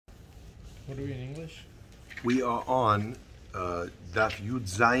What are we in English? We are on Daf Yud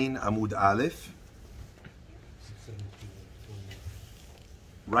Zayin Amud Aleph,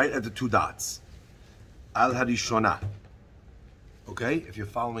 right at the two dots. Al Harishona. Okay, if you're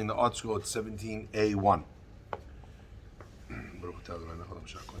following the art scroll, it's 17A1.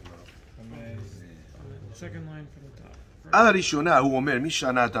 Second line from the top. Al Harishona hu omer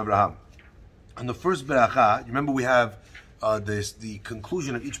Mishana et Abraham. On the first beracha, you remember we have the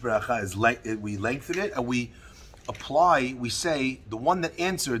conclusion of each beracha is we lengthen it and we apply. We say the one that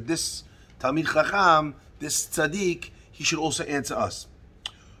answered this Talmid Chacham, this tzaddik, he should also answer us.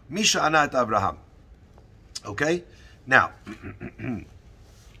 Mishana et Abraham. Okay, now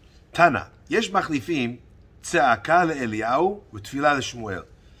Tana yesh machlifim tzeaka leEliyahu u'tefila leShmuel.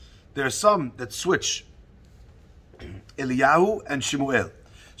 There are some that switch Eliyahu and Shmuel.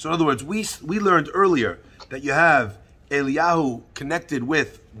 So in other words, we learned earlier that you have Eliyahu connected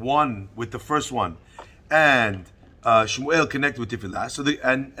with the first one, and Shmuel connected with Tefillah. So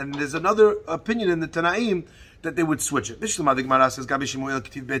and there's another opinion in the Tanaim that they would switch it. Bishlama the Gemara says Gabi Shmuel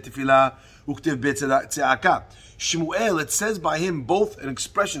k'tiv bet Tefillah u'k'tiv bet tzeaka. Shmuel, it says by him both an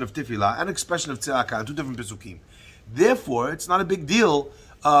expression of Tefillah and an expression of tzeaka, two different pesukim. Therefore, it's not a big deal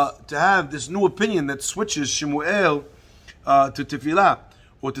to have this new opinion that switches Shmuel to Tefillah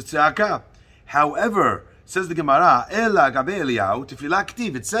or to Tzeaka. However, says the Gemara, Ela gabe Eliyahu Tefillah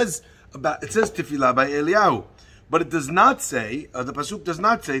k'tiv. It says Tefillah by Eliyahu, but it does not say the pasuk does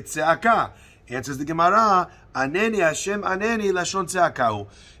not say Tzeaka. Answers the Gemara, Aneni Hashem Aneni lashon Tzeakahu.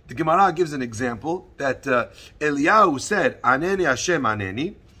 The Gemara gives an example that Eliyahu said Aneni Hashem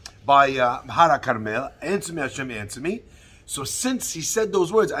Aneni by Hara Carmel. Answer me Hashem, answer me. So since he said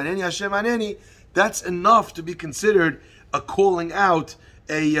those words, Aneni Hashem Aneni, that's enough to be considered a calling out,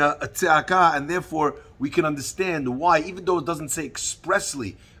 a tzeaka, and therefore we can understand why, even though it doesn't say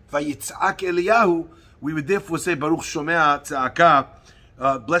expressly, Vayitzak Eliyahu, we would therefore say, Baruch Shomea Tzeaka,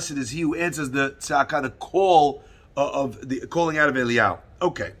 blessed is he who answers the tzeaka, the call of the calling out of Eliyahu.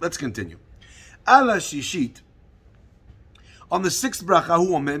 Okay, let's continue. Ala Shishit, on the sixth bracha,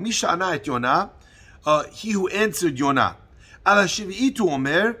 hu omer, Misha'ana et Yonah, he who answered Yonah. Ala Shivi'itu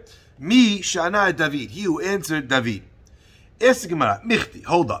omer, Mi Sha'ana et David, he who answered David. Ask the Gemara, Michti,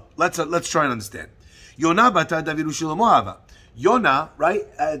 hold up. Let's try and understand. Yonah bata David u'Shlomo hava. Yonah, right?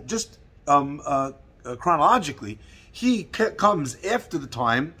 Just chronologically, he comes after the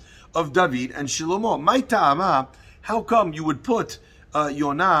time of David and Shlomo. My ta'ama, how come you would put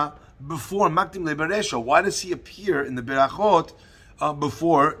Yonah before Makdim leBeresha? Why does he appear in the Berachot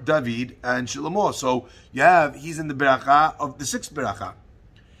before David and Shlomo? So he's in the Beracha of the sixth Beracha.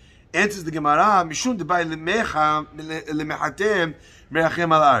 Answers the Gemara, Mishun debay lemechatem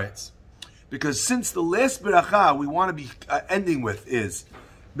merachem al aretz. Because since the last beracha we want to be ending with is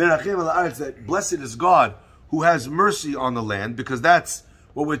merachem al aretz, that blessed is God who has mercy on the land, because that's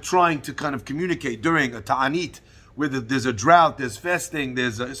what we're trying to kind of communicate during a Taanit, where there's a drought, there's fasting,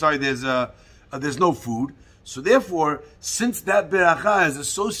 there's no food. So therefore, since that beracha is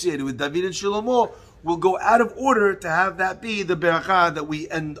associated with David and Shlomo, we'll go out of order to have that be the beracha that we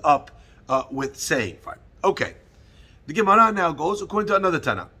end up with saying. Fine. Okay. The Gemara now goes according to another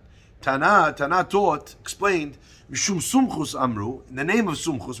Tana. Tana taught, explained, Mishum Sumchus Amru, in the name of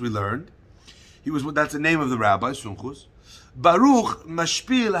Sumchus we learned, that's the name of the rabbi, Sumchus, Baruch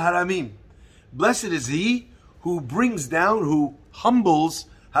Mashpil Haramim. Blessed is he who brings down, who humbles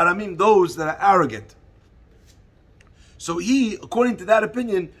Haramim, those that are arrogant. So he, according to that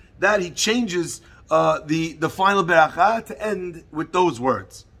opinion, that he changes the final beracha to end with those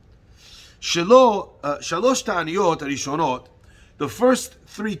words. Shalosh ta'aniyot arishonot, the first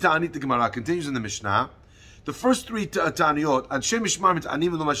three ta'anit, the Gemara continues in the Mishnah. The first three ta'aniyot, anshe mishmar mit'anim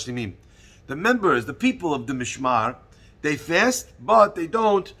v'lo mashlimim. The members, the people of the mishmar, they fast, but they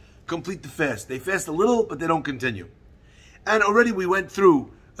don't complete the fast. They fast a little, but they don't continue. And already we went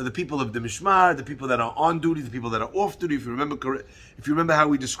through the people of the mishmar, the people that are on duty, the people that are off duty. If you remember how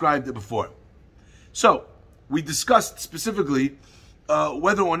we described it before. So, we discussed specifically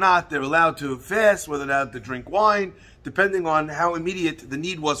whether or not they're allowed to fast, whether they're allowed to drink wine, depending on how immediate the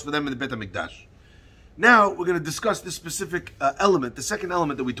need was for them in the Beit HaMikdash. Now, we're going to discuss this specific element, the second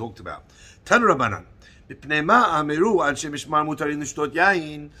element that we talked about. Tan Rabbanan.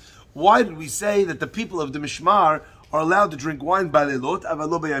 Why did we say that the people of the Mishmar are allowed to drink wine by leilot,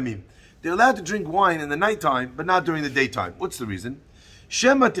 avalo b'yamim? They're allowed to drink wine in the nighttime, but not during the daytime. What's the reason?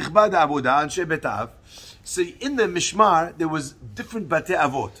 Shema tichbad avodah anshe betav. So in the mishmar there was different batei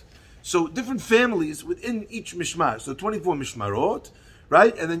avot, so different families within each mishmar. So 24 mishmarot,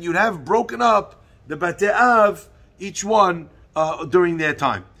 right? And then you'd have broken up the batei av, each one during their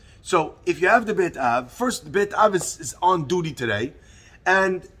time. So if you have the Bet Av, first the Bet Av is on duty today,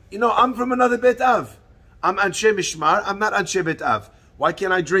 and I'm from another Bet Av. I'm Anshe Mishmar, I'm not Anshe Bet Av. Why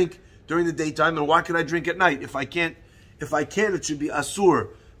can't I drink during the daytime, and why can I drink at night? If I can, it should be Asur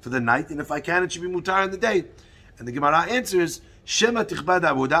for the night, and if I can, it should be Mutar in the day. And the Gemara answers, Shema Tichbad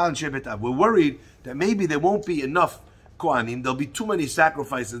Avodah Anshe Bet Av. We're worried that maybe there won't be enough Kohanim, there'll be too many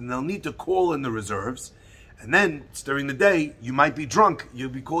sacrifices, and they'll need to call in the reserves. And then, it's during the day, you might be drunk. You'll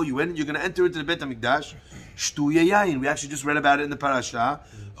be called you in, and you're going to enter into the Beit HaMikdash. Shtu yayin. We actually just read about it in the parasha.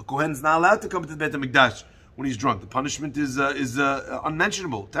 A Kohen's not allowed to come to the Beit HaMikdash when he's drunk. The punishment is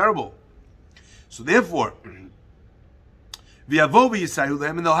unmentionable, terrible. So therefore, v'yavo v'yisayu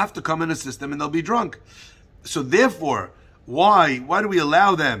lehem, and they'll have to come and assist them, and they'll be drunk. So therefore, why do we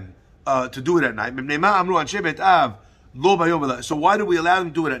allow them to do it at night? So why do we allow them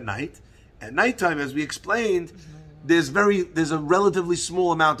to do it at night? At nighttime, as we explained, there's a relatively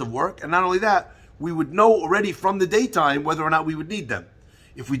small amount of work, and not only that, we would know already from the daytime whether or not we would need them.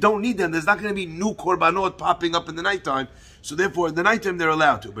 If we don't need them, there's not going to be new korbanot popping up in the nighttime. So therefore, in the nighttime they're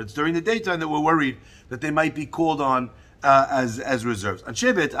allowed to, but it's during the daytime that we're worried that they might be called on as reserves. On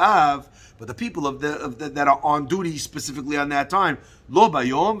Shevet Av, but the people that are on duty specifically on that time, lo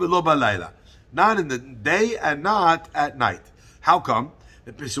bayom v'lo balayla, not in the day and not at night. How come?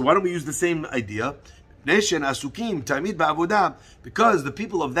 So why don't we use the same idea? Because the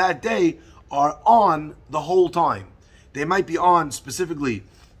people of that day are on the whole time. They might be on specifically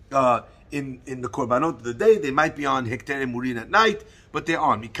in the korbanot of the day. They might be on hekter emurin at night, but they're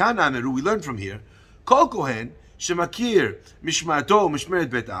on. Mikan ameru, we learn from here. Kol kohen shemakir mishmarto mishmeret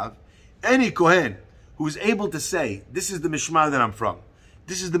bet av. Any kohen who is able to say, "This is the mishmar that I'm from.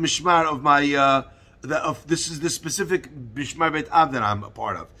 This is the mishmar of my." This is the specific Mishmar Bet Av that I'm a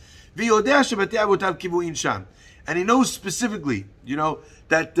part of. And he knows specifically,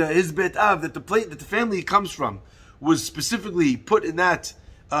 that his Bet Av, that the family he comes from, was specifically put in that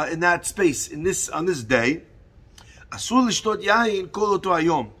space on this day. He's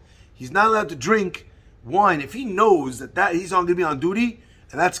not allowed to drink wine if he knows that he's going to be on duty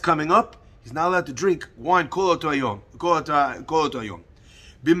and that's coming up. He's not allowed to drink wine kol oto hayom.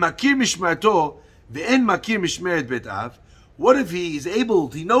 B'makir mishmarto. Ve'en makir mishmeret bet av. What if he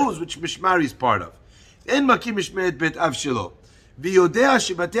knows which mishmar he's part of? En makir mishmeret bet av shelo. Ve'yodea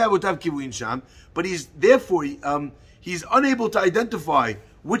shebatei avotav kivuin sham. But he's unable to identify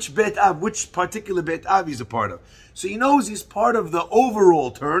which particular bet av he's a part of. So he knows he's part of the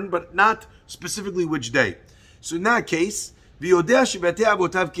overall turn, but not specifically which day. So in that case, ve'yodea shebatei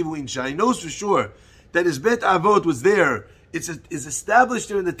avotav kivuin sham. He knows for sure that his bet avot was there. Is established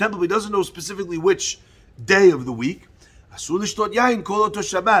there in the temple, but he doesn't know specifically which day of the week.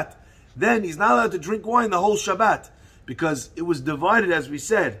 Then he's not allowed to drink wine the whole Shabbat, because it was divided, as we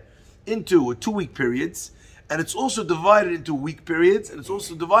said, into 2-week periods, and it's also divided into week periods, and it's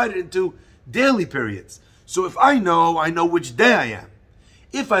also divided into daily periods. So if I know which day I am.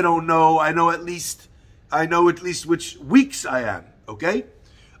 If I don't know, I know at least which weeks I am. Okay,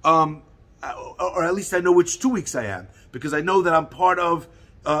 or at least I know which 2 weeks I am, because I know that I'm part of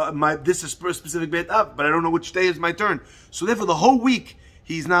this is specific Beit Av, but I don't know which day is my turn. So therefore, the whole week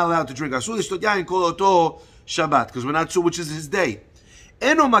he's not allowed to drink. Shabbat, because we're not sure which is his day.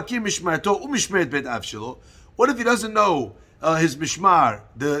 What if he doesn't know his mishmar,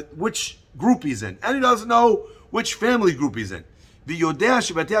 which group he's in, and he doesn't know which family group he's in? But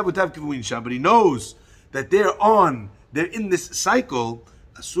he knows that they're in this cycle.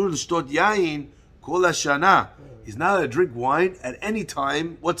 He's not allowed to drink wine at any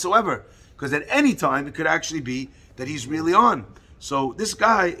time whatsoever, because at any time it could actually be that he's really on. So this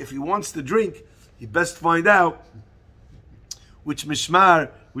guy, if he wants to drink, he best find out which mishmar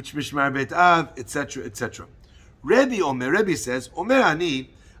bet av, etc., etc. Rebbe says, Omer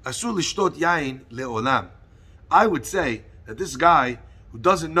ani asur lishtot yain leolam. I would say that this guy who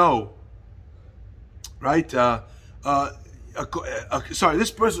doesn't know, right? This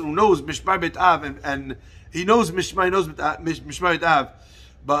person who knows mishmar bet av and he knows mishmar bet av,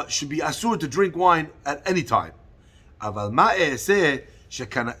 but should be asur to drink wine at any time. Aval ma'eh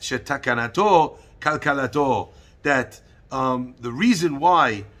shetakanato kalkalato, that the reason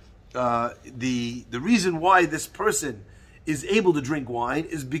why this person is able to drink wine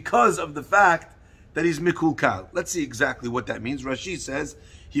is because of the fact that he's mikulkal. Let's see exactly what that means. Rashi says,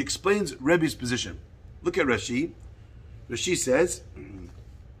 he explains Rebbe's position. Look at Rashi. Rashi says,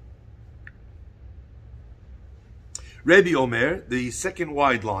 Rebbe Omer, the second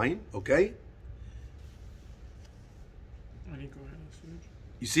wide line, okay?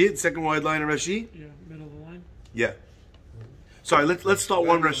 You see it, second wide line in Rashi? Yeah, middle of the line. Yeah. Sorry, let's start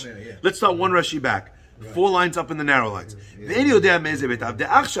one Rashi. Let's start one Rashi back. 4 lines up in the narrow lines. ואין יודע מאיזה בית אב.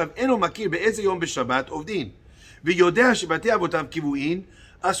 דעכשיו אינו מכיר באיזה יום בשבת עובדין. ויודע שבתי אבותיו קבועים,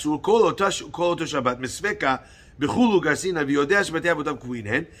 אסור כל אותו שבת מספקה בחולו גרסינא, ויודע שבתי אבותיו קבועים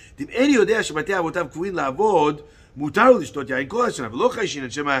הן. אם אין יודע שבתי אבותיו קבועים לעבוד, מותר לו לשתות יין כל השנה, ולא חיישין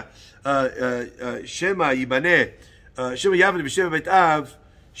את שמא ייבנה, שמא יעבד בשם בית אב,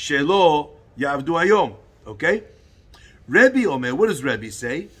 שלא יעבדו היום. אוקיי? רבי אומר, what does Rebbe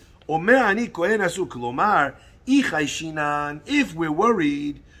say? אומר אני כהן אסור, כלומר, if we're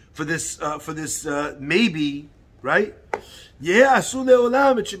worried for this maybe, right? יהיה אסור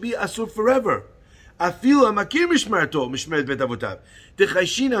לעולם, it should be אסור forever. אפילו המכיר משמרתו, משמרת בית אבותיו.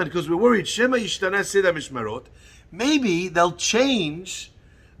 דחיישינן, because we're worried, שמא ישתנה סדר משמרות. Maybe they'll change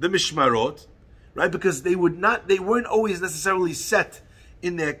the mishmarot, right? Because they weren't always necessarily set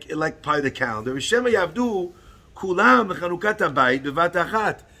in their, like, by the calendar. שמא יעבדו כולם לחנוכת הבית בבת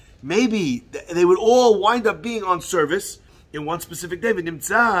אחת. Maybe they would all wind up being on service in one specific day.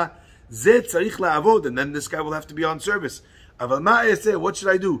 ונמצא, זה צריך לעבוד, and then this guy will have to be on service. אבל מה אעשה? What should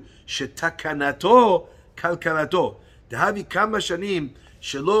I do? שתקנתו כלכלתו. דהבי כמה שנים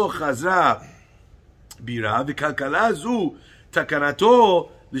שלא חזרה בירה, וכלכלה זו תקנתו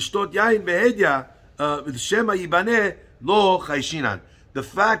לשתות יין בהדיה, שמא ייבנה לא חיישינן. The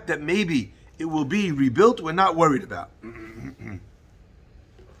fact that maybe it will be rebuilt, we're not worried about.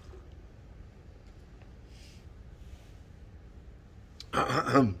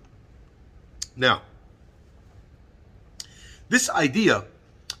 Now, this idea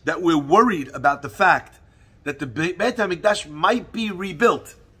that we're worried about the fact that the Beit HaMikdash might be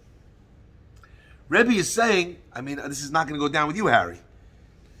rebuilt, Rebbe is saying, I mean, this is not going to go down with you, Harry,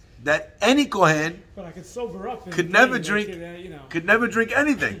 that any Kohen but I could sober up could never drink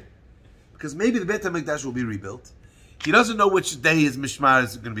anything. Because maybe the Beit HaMikdash will be rebuilt. He doesn't know which day his Mishmar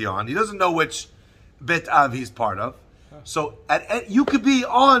is going to be on. He doesn't know which Bet Av he's part of. So you could be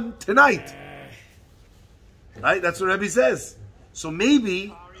on tonight. Right? That's what Rebbe says. So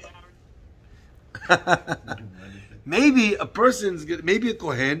maybe maybe a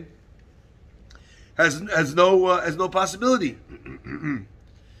Kohen has no possibility.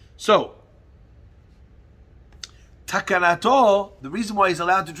 So takanato, the reason why he's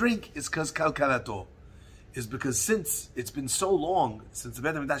allowed to drink is because kalkalato, is because since it's been so long since the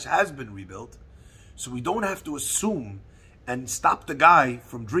Beit HaMikdash has been rebuilt, so we don't have to assume and stop the guy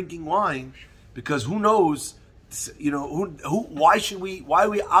from drinking wine, because who knows, why are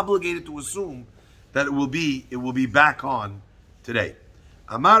we obligated to assume that it will be back on today?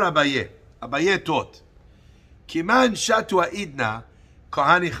 Amar Abaye taught, Kiman shatu ha'idna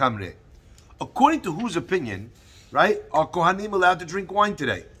kohani chamre. According to whose opinion, right, are Kohanim allowed to drink wine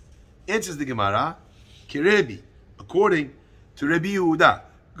today? Answers the Gemara, Kirebi, according to Rabbi Yehuda,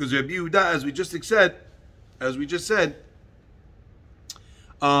 because Rabbi Yehuda, as we just said,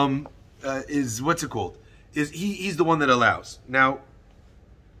 is what's it called? He's the one that allows. Now,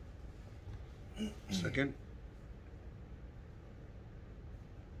 second.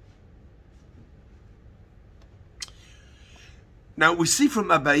 Now we see from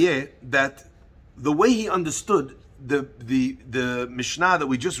Abaye that the way he understood the Mishnah that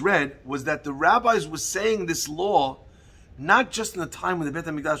we just read was that the rabbis were saying this law not just in the time when the Beit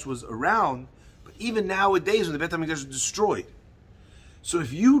HaMikdash was around, but even nowadays when the Beit HaMikdash was destroyed. So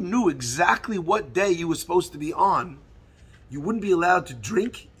if you knew exactly what day you were supposed to be on, you wouldn't be allowed to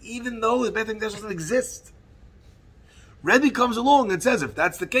drink, even though the Beit HaMikdash doesn't exist. Rebbe comes along and says, if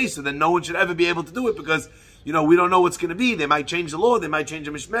that's the case, then no one should ever be able to do it, because we don't know what's going to be. They might change the law, they might change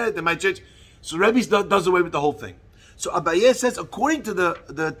the mishmeret, they might change. So Rebbe does away with the whole thing. So Abaye says, according to the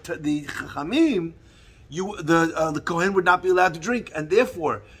Chachamim, the Kohen would not be allowed to drink, and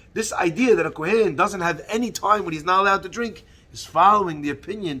therefore this idea that a Kohen doesn't have any time when he's not allowed to drink is following the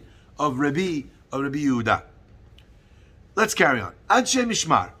opinion of Rabbi Yehuda. Let's carry on. Anshe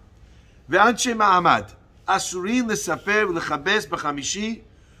Mishmar ve'anshe Ma'amad asurin lesaper v'lechabes b'chamishi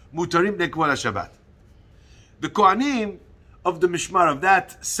mutarim lekvod HaShabbat. The Kohanim of the Mishmar, of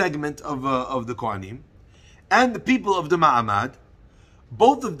that segment of the Kohanim, and the people of the Ma'amad,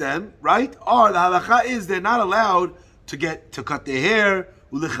 both of them, right, the halacha is they're not allowed to cut their hair,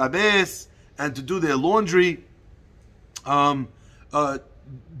 ulechabes, and to do their laundry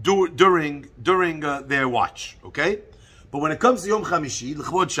during their watch, okay? But when it comes to Yom Chamishi,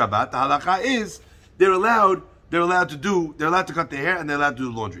 l'chvod Shabbat, the halacha is they're allowed to cut their hair and they're allowed to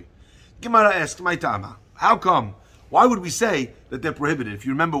do laundry. Gemara asks, "My tama, how come? Why would we say that they're prohibited?" If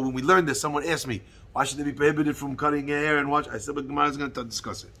you remember when we learned this, someone asked me, "Why should they be prohibited from cutting hair and watch?" I said, "But Gemara is going to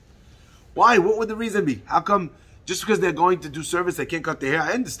discuss it. Why? What would the reason be? How come Just because they're going to do service, they can't cut their hair.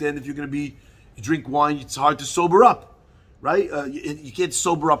 I understand if you're going to you drink wine, it's hard to sober up, right? You can't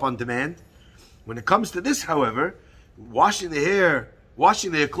sober up on demand. When it comes to this, however, washing their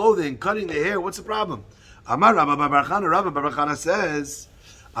clothing, cutting their hair, what's the problem? Amar Rabba Bar Chana says,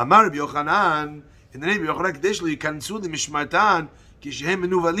 Amar Rabbi Yochanan, in the name of Yochanan Kadeshli, Kansu Mishmartan, Kishehem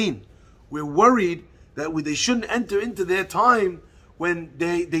Menuvalin. We're worried that they shouldn't enter into their time when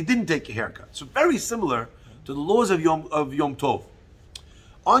they didn't take a haircut. So very similar to the laws of Yom Tov.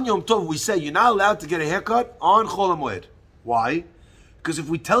 On Yom Tov, we say you're not allowed to get a haircut on Chol HaMoed. Why? Because if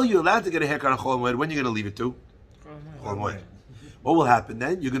we tell you you're allowed to get a haircut on Chol HaMoed, when are you going to leave it to? Chol HaMoed. What will happen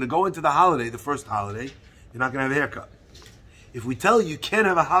then? You're going to go into the holiday, the first holiday, you're not going to have a haircut. If we tell you can't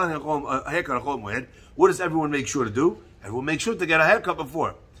have a haircut on Chol HaMoed, what does everyone make sure to do? Everyone make sure to get a haircut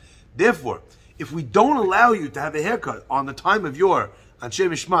before. Therefore, if we don't allow you to have a haircut on the time of your Anshe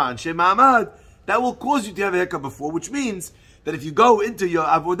Mishma, Anshe Ma'amad, that will cause you to have a haircut before, which means that if you go into your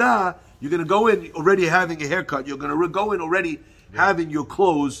avodah, you're going to go in already having a haircut. You're going to go in already having your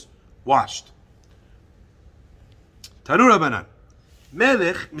clothes washed. Tanu Rabbanan.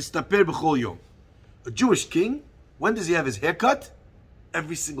 Melech mistaper b'chol yom. A Jewish king, when does he have his haircut?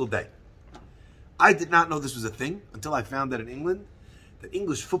 Every single day. I did not know this was a thing until I found that in England, that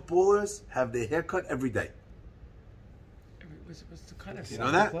English footballers have their haircut every day. What's the cut of You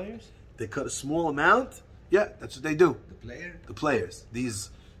know that? players? They cut a small amount. Yeah, that's what they do. The players. These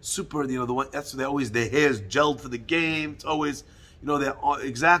super, the one. That's what they always. Their hair's gelled for the game. It's always, they're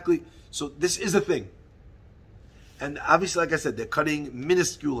exactly. So this is a thing. And obviously, like I said, they're cutting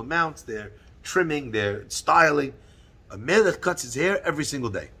minuscule amounts. They're trimming. They're styling. A melech cuts his hair every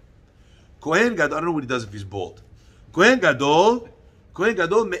single day. Kohen Gadol. I don't know what he does if he's bald. Kohen Gadol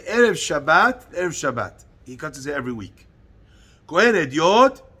me'erev Shabbat. He cuts his hair every week. Kohen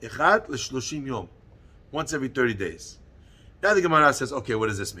Ediot. Echad l'shloshim yom, once every 30 days. Now the Gemara says, okay, what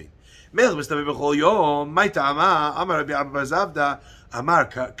does this mean? Melech mistaper b'chol yom, may ta'ama, amar Rabbi Abba bar Zavda, amar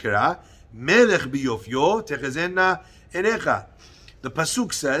kara, melech biyofyo, techezena enecha. The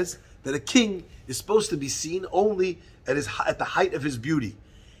pasuk says that a king is supposed to be seen only at the height of his beauty.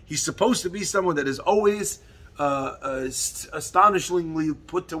 He's supposed to be someone that is always astonishingly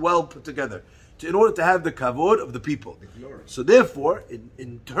put together, in order to have the kavod of the people. So therefore,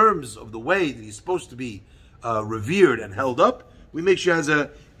 in terms of the way that he's supposed to be revered and held up, we make sure he has a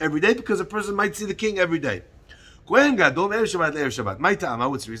every day, because a person might see the king every day. Kohen Gadol erev Shabbat le'erev Shabbat. My ta'ama,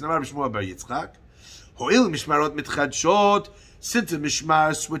 what's the reason? Amar B'Shmuel bar Yitzchak. Ho'il mishmarot mitchadshot, since the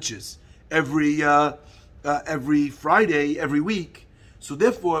mishmar switches every Friday, every week. So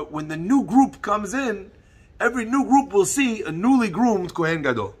therefore, when the new group comes in, every new group will see a newly groomed Kohen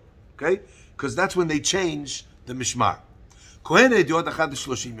Gadol. Okay? Because that's when they change the mishmar. Kohen Ediot achad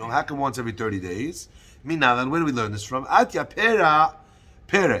l'shloshim yom. How come once every 30 days? Minalan, where do we learn this from? Atya pera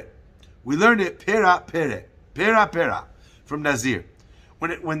pere. We learn it pera pere. Pera pera. From Nazir.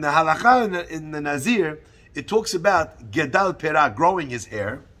 When the halacha in the Nazir, it talks about gedal pera, growing his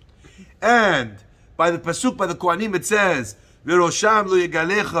hair. And by the pasuk, by the Kohanim, it says, V'rosham lo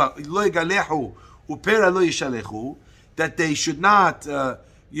yigalehu, upera lo yishalechu, that they should not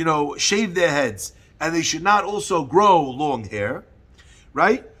shave their heads, and they should not also grow long hair,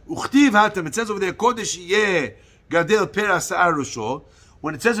 right? Uchtiv hatam, it says over there, kodesh yeh gadel pera sa'ar rosho.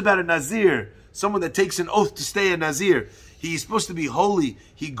 When it says about a Nazir, someone that takes an oath to stay a Nazir, he's supposed to be holy,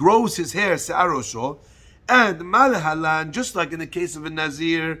 he grows his hair sa'ar rosho. And malhalan, just like in the case of a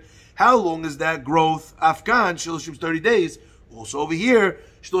Nazir, how long is that growth? Afkan, shloshim, 30 days. Also over here,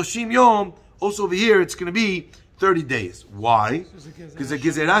 shloshim yom, also over here, it's going to be 30 days. Why? Because a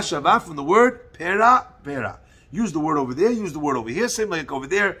gezerah shavah from the word pera, pera. Use the word over there, use the word over here. Same like over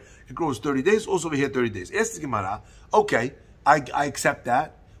there, it grows 30 days. Also over here, 30 days. Ask the Gemara, okay, I accept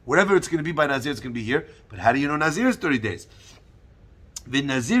that. Whatever it's going to be by Nazir, it's going to be here. But how do you know Nazir is 30 days? The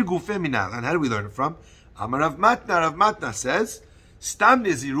Nazir gufe minal. And how do we learn it from? Amar Rav Matna says, Stam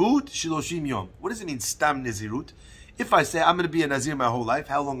Nezirut Shiloshim Yom. What does it mean, Stam Nezirut? If I say I'm going to be a Nazir my whole life,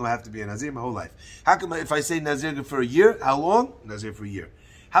 how long do I have to be a Nazir my whole life? How come if I say Nazir for a year, how long? Nazir for a year.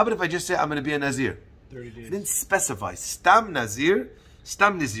 How about if I just say I'm going to be a Nazir? 30 days. I didn't specify. Stam Nazir,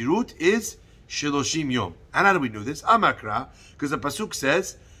 Stam Nezirut is Shiloshim Yom. And how do we know this? Amakra, because the pasuk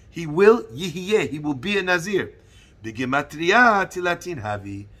says he will Yihiyeh, he will be a Nazir. The Gematria Tilatin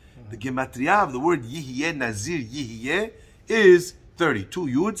Havi. The Gematria of the word Yihiyeh, Nazir Yihiyeh, is 30. 2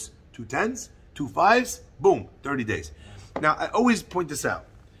 yuds, 2 tens, 2 fives, boom, 30 days. Now, I always point this out.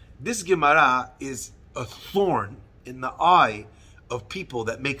 This Gemara is a thorn in the eye of people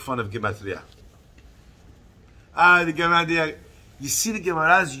that make fun of Gematria. The Gematria. You see the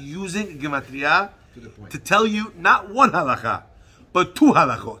Gemara is using Gematria to tell you not one halacha, but two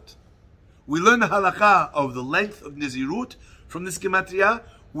halachot. We learn the halacha of the length of Nizirut from this gematria.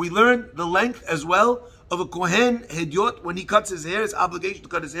 We learn the length as well of a Kohen Hedyot when he cuts his hair. His obligation to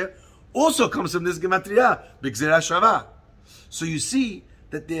cut his hair also comes from this gematria, B'Gzera Shava. So you see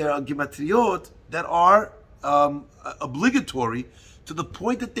that there are gematriot that are obligatory to the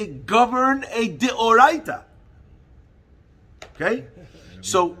point that they govern a deoraita. Okay?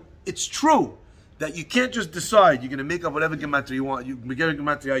 So it's true that you can't just decide you're going to make up whatever gematria you want. You can make every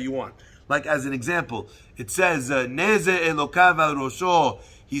gematria you want. Like as an example, it says, Neze Elokav al Rosho,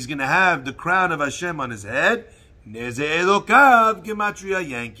 he's going to have the crown of Hashem on his head. Neze Elokav, gematria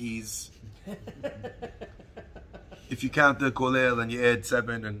Yankees. If you count the kolel and you add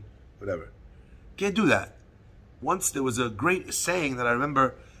 7 and whatever. Can't do that. Once there was a great saying that I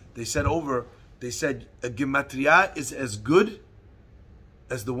remember they said a gematria is as good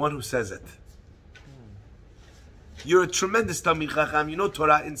as the one who says it. You're a tremendous Talmid Chacham. You know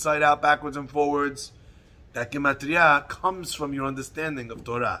Torah inside out, backwards and forwards. That gematria comes from your understanding of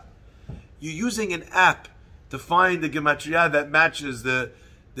Torah. You're using an app to find the gematria that matches the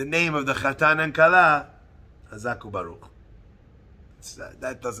name of the Chatan and Kala. Hazaku Baruch.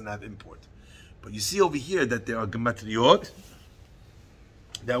 That doesn't have import. But you see over here that there are gematriot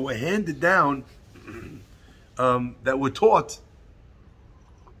that were handed down, that were taught,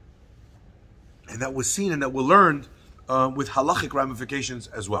 and that were seen and that were learned with halachic ramifications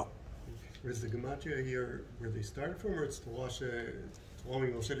as well. Is the gematria here where they started from, or it's Torah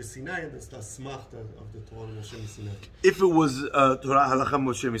Moshe Sinai, and it's the smachta of the Torah Moshe Sinai? If it was Torah halacha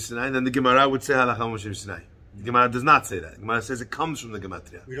Moshe Sinai, then the Gemara would say halacha Moshe Sinai. The Gemara does not say that. The Gemara says it comes from the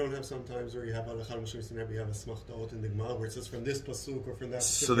gematria. We don't have sometimes where you have halacha Moshe Sinai, we have a smachta in the Gemara where it says from this pasuk or from that.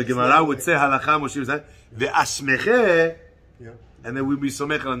 So the Gemara would say halacha Moshe Sinai ve'asmeche, and then we'd be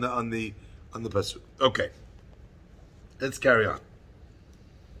somech on the pasuk. Okay, let's carry on.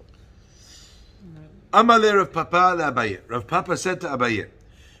 Amale Rav Papa le'Abaye. Rav Papa said to Abaye,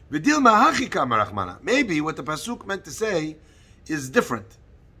 "V'dilma hachika marachmana." Maybe what the pasuk meant to say is different.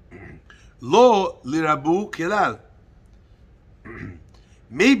 Lo lirabu kilal.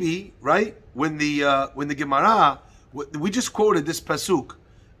 Maybe, right, when the Gemara, we just quoted this pasuk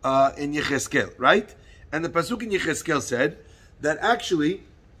in Yecheskel, right? And the pasuk in Yecheskel said that actually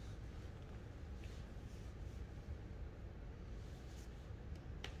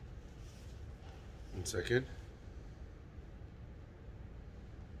one second.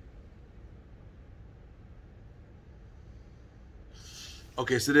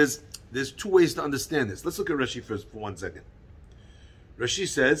 Okay, so there's two ways to understand this. Let's look at Rashi first for 1 second. Rashi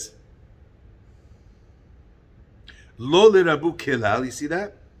says, Lo lirabu kelal, you see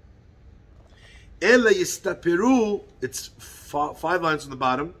that? Ela yistaperu, it's 5 lines from the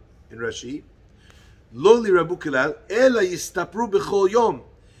bottom in Rashi. Lo lirabu kelal, ela yistaperu b'chol yom.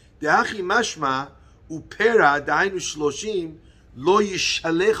 Dehachi mashma upera da'aynu shloshim lo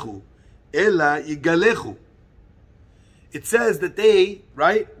yishalechu, ela yigalechu. It says that they,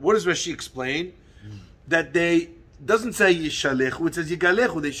 right? What does Rashi explain? That they, doesn't say yishalechu, it says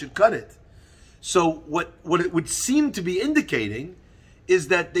yigalechu, they should cut it. So what it would seem to be indicating is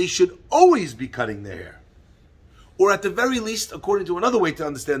that they should always be cutting their hair. Or at the very least, according to another way to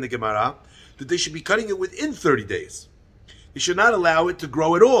understand the Gemara, that they should be cutting it within 30 days. They should not allow it to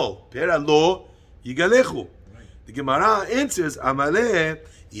grow at all. Pera lo yigalechu. The Gemara answers, Amaleh,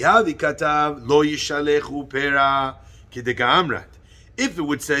 yavi katav lo yishalechu pera. If it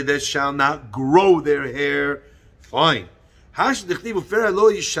would say they shall not grow their hair, fine. Right?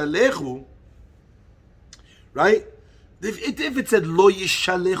 If it said lo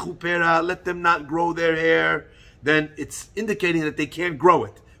yishalechu pera, let them not grow their hair, then it's indicating that they can't grow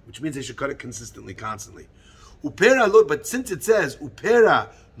it, which means they should cut it consistently, constantly. Upera lo, but since it says upera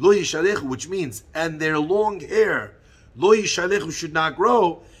lo yishalechu, which means and their long hair lo yishalechu should not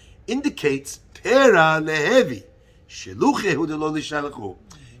grow, indicates pera lehevi. You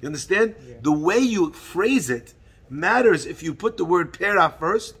understand? Yeah. The way you phrase it matters if you put the word pera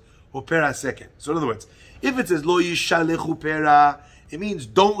first or pera second. So in other words, if it says lo yishalechu pera, it means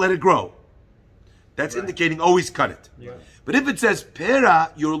don't let it grow. That's indicating always cut it. Yeah. But if it says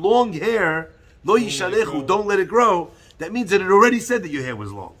pera, your long hair, lo yishalechu, don't let it grow, that means that it already said that your hair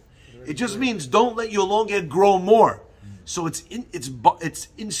was long. It just means don't let your long hair grow more. So it's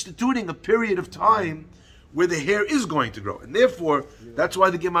instituting a period of time where the hair is going to grow. And therefore, that's why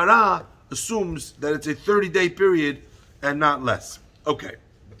the Gemara assumes that it's a 30-day period and not less. Okay.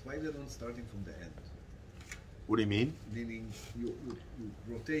 But why they're not starting from the end? What do you mean? Meaning, you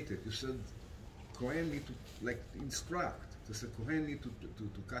rotate it. You said, Kohen need to, like, instruct. To say, Kohen need to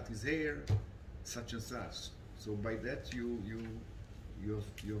cut his hair such and such. So by that you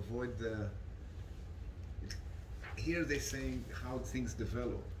avoid the. Here they're saying how things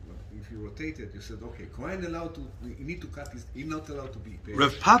develop. If you rotate it, you said, okay, Kohen allowed to. You need to cut his. He's not allowed to be paid.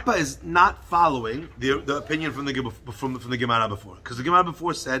 Rav Papa is not following the opinion from the Gemara before, because the Gemara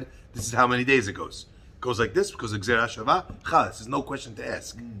before said this is how many days it goes. It goes like this because Gzera Shava Chalas. There's no question to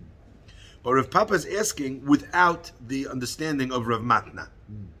ask. But Rav Papa is asking without the understanding of Rav Matna.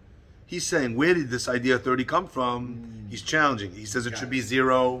 He's saying, where did this idea of 30 come from? He's challenging. He says it should be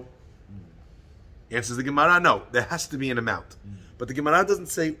 0. Answers the Gemara, no, there has to be an amount. But the Gemara doesn't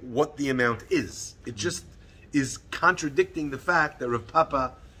say what the amount is. It just is contradicting the fact that Rav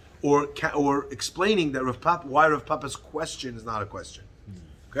Papa, or explaining that why Rav Papa's question is not a question.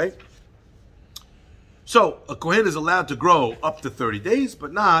 Okay? So, a Kohen is allowed to grow up to 30 days,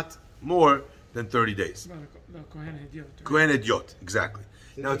 but not more than 30 days. The Kohen Idiot. Kohen Idiot, exactly.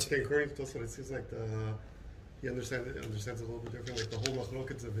 Now, it's according to Tosfot, it seems like he understands it a little bit different. Like the whole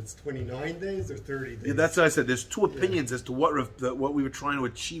machlokes of it's 29 days or 30 days. Yeah, that's what I said. There's two opinions as to what we were trying to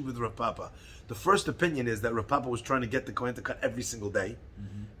achieve with Rav Papa. The first opinion is that Rav Papa was trying to get the Kohen to cut every single day,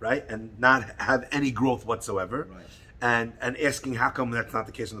 right, and not have any growth whatsoever, and asking how come that's not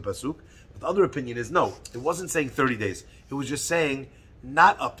the case in the pasuk. But the other opinion is no, it wasn't saying 30 days. It was just saying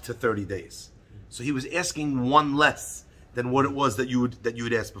not up to 30 days. So he was asking one less than what it was that you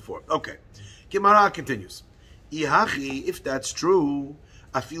had asked before. Okay, Gemara continues. If that's true,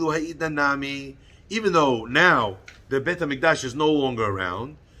 afilu ha'idanami, even though now the Beit HaMikdash is no longer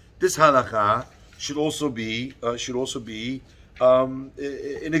around, this halacha should also be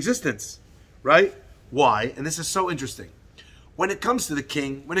in existence, right? Why? And this is so interesting. When it comes to the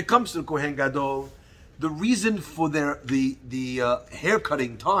king, when it comes to the Kohen Gadol, the reason for the hair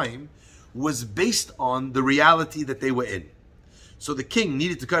cutting time was based on the reality that they were in. So the king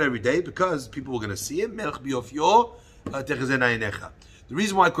needed to cut every day because people were going to see him. The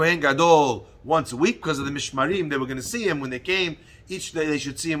reason why Kohen Gadol once a week, because of the Mishmarim, they were going to see him when they came. Each day they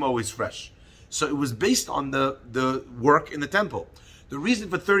should see him always fresh. So it was based on the work in the temple. The reason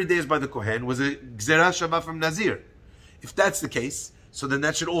for 30 days by the Kohen was a Gzera Shava from Nazir. If that's the case, so then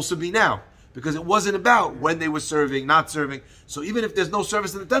that should also be now. Because it wasn't about when they were serving, not serving. So even if there's no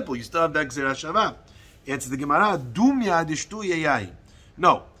service in the temple, you still have that Gzera Shava. Answer the Gemara, Dumya dishtu yayayin.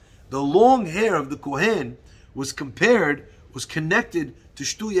 No, the long hair of the Kohen was connected to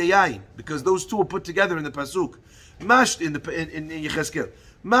shtu yayayin, because those two are put together in the pasuk. Mash in Yechezkel.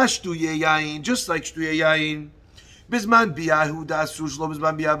 Mashtu yayayin, just like shtu yayayin. Bisman biyahu dasu shlo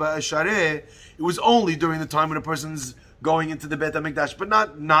bisman biyaba ashareh. It was only during the time when a person's going into the Beit HaMikdash, but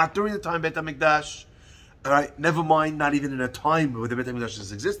not during the time Beit HaMikdash. All right, never mind, not even in a time with the Beit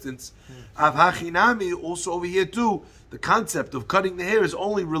HaMikdash's existence. Avhachinami, also over here too, the concept of cutting the hair is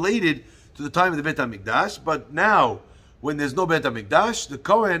only related to the time of the Beit HaMikdash, but now, when there's no Beit HaMikdash, the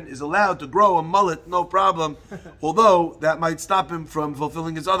Kohen is allowed to grow a mullet, no problem, although that might stop him from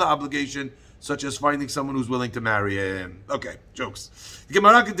fulfilling his other obligation, such as finding someone who's willing to marry him. Okay, jokes. The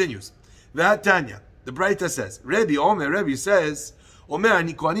Gemara continues. Tanya, the Braita says, Rebbe says, Omer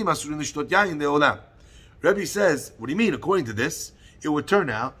ani kohanim asurin l'shtot yayin le'olam. Rebbe says, what do you mean? According to this, it would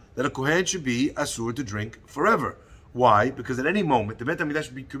turn out that a Kohen should be asur to drink forever. Why? Because at any moment, the Beit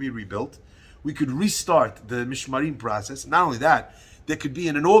HaMikdash could be rebuilt. We could restart the Mishmarim process. Not only that, there could be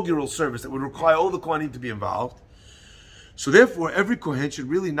an inaugural service that would require all the Kohanim to be involved. So therefore, every Kohen should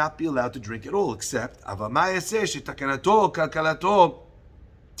really not be allowed to drink at all, except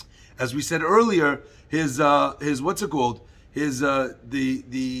as we said earlier, his what's it called? The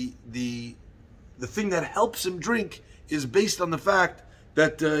thing that helps him drink is based on the fact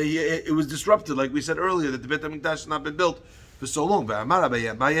that it was disrupted, like we said earlier, that the Beit HaMikdash has not been built for so long.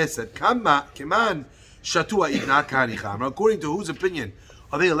 Abaye said, "Keman shatua idna kanicham." According to whose opinion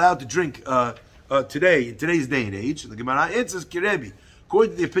are they allowed to drink today, in today's day and age? And the Gemara answers, "Kirebi."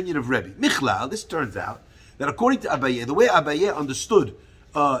 According to the opinion of Rebbe Michlal, this turns out that according to Abaye, the way Abaye understood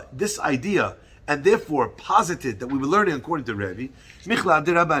this idea and therefore posited that we were learning according to Rebbe, Michlal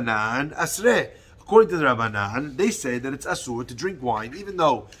de Rabbanan Asre. According to the Rabbanan, they say that it's asur to drink wine, even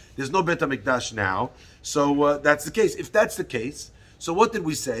though there's no Beit HaMikdash now. So that's the case. If that's the case, so what did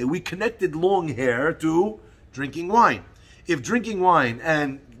we say? We connected long hair to drinking wine. If drinking wine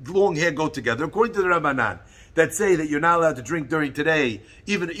and long hair go together, according to the Rabbanan, that say that you're not allowed to drink during today,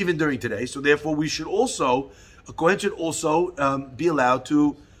 even during today. So therefore, we should also, a Kohen should also be allowed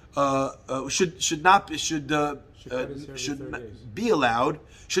to should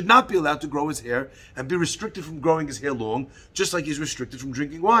not be allowed to grow his hair and be restricted from growing his hair long, just like he's restricted from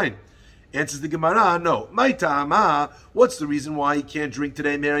drinking wine. Answers the Gemara, no. My ta'ama, what's the reason why he can't drink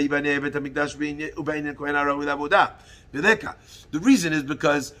today? The reason is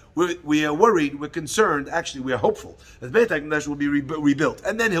because we are worried, we're concerned, actually we are hopeful that Beit HaMikdash will be rebuilt,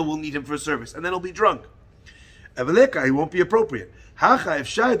 and then we'll need him for a service, and then he'll be drunk. He won't be appropriate.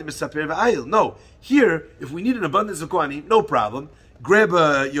 No, here, if we need an abundance of Kohanim, no problem. Grab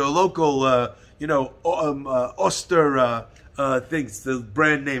your local, Oster things. The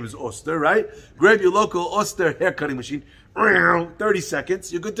brand name is Oster, right? Grab your local Oster hair cutting machine. 30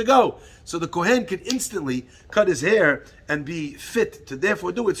 seconds, you're good to go. So the Kohen can instantly cut his hair and be fit to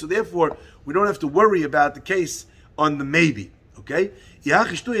therefore do it. So therefore, we don't have to worry about the case on the maybe. Okay?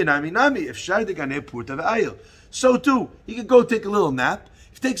 So too, he could go take a little nap.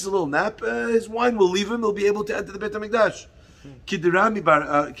 If he takes a little nap, his wine will leave him. He'll be able to enter the Beit HaMikdash. Kidrami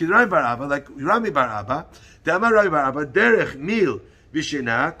bar Abba, like Rami bar Abba, Ta'amar Rami bar Abba, derech mil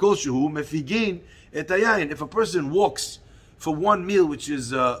v'shena kol shehu mefigin et hayayin. If a person walks for one meal, which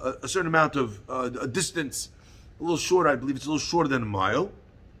is a certain amount of a distance, a little short, I believe it's a little shorter than a mile,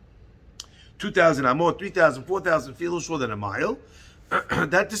 2,000 amot, 3,000, 4,000 feet, a little shorter than a mile,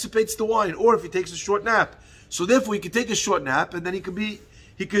 that dissipates the wine. Or if he takes a short nap, so therefore he could take a short nap and then he could be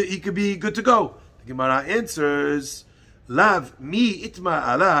good to go. The Gemara answers, Lav mi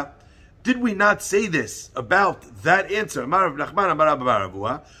itma ala. Did we not say this about that answer? When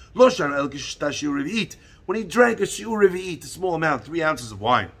he drank a shiur revi'it, a small amount, 3 ounces of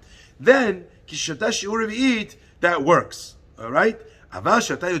wine, then that works. All right. But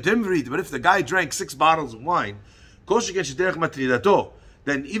if the guy drank 6 bottles of wine,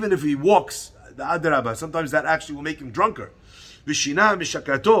 then even if he walks, the adarabah, sometimes that actually will make him drunker. And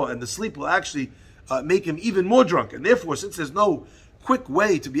the sleep will actually make him even more drunk. And therefore, since there's no quick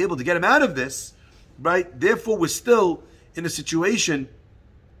way to be able to get him out of this, right? Therefore, we're still in a situation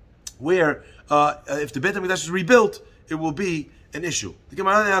where if the Beit HaMikdash is rebuilt, it will be an issue. The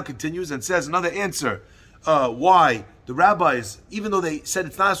Gemara now continues and says another answer why the rabbis, even though they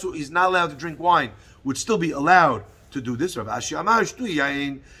said he's not allowed to drink wine, would still be allowed to do this. Rav Ashi Amar Shtu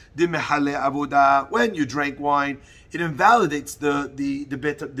Yain Dimehale Avodah. When you drank wine, it invalidates the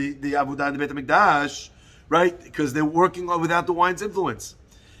Avodah in the Beit HaMikdash, right? Because they're working without the wine's influence.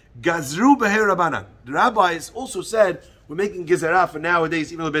 Gazru Beher Rabbanan. The rabbis also said we're making Gezerah for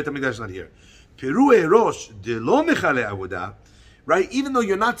nowadays, even though the Beit HaMikdash is not here. Peru'e Rosh de lo mechale Avodah, right? Even though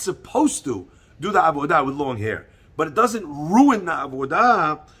you're not supposed to do the Avodah with long hair, but it doesn't ruin the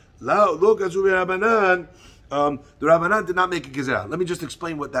Avodah. Lo Gazru Beher Rabbanan. The Rabbanan did not make a gezerah. Let me just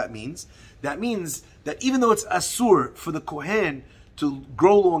explain what that means. That means that even though it's asur for the Kohen to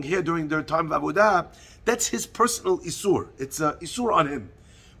grow long hair during their time of Avodah, that's his personal isur. It's a isur on him.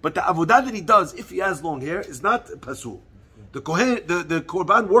 But the Avodah that he does, if he has long hair, is not pasul. The Kohen, the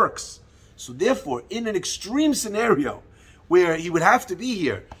Korban works. So therefore, in an extreme scenario where he would have to be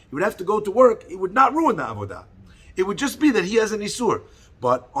here, he would have to go to work, it would not ruin the Avodah. It would just be that he has an isur.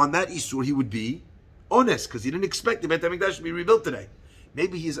 But on that isur, he would be honest, because he didn't expect the Beit HaMikdash to be rebuilt today.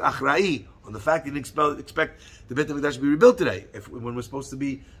 Maybe he's achrai on the fact he didn't expect the Beit HaMikdash to be rebuilt today, when we're supposed to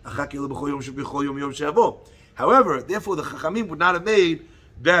be however, therefore the Chachamim would not have made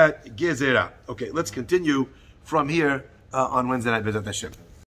that gezerah. Okay, let's continue from here on Wednesday night, B'ezrat Hashem.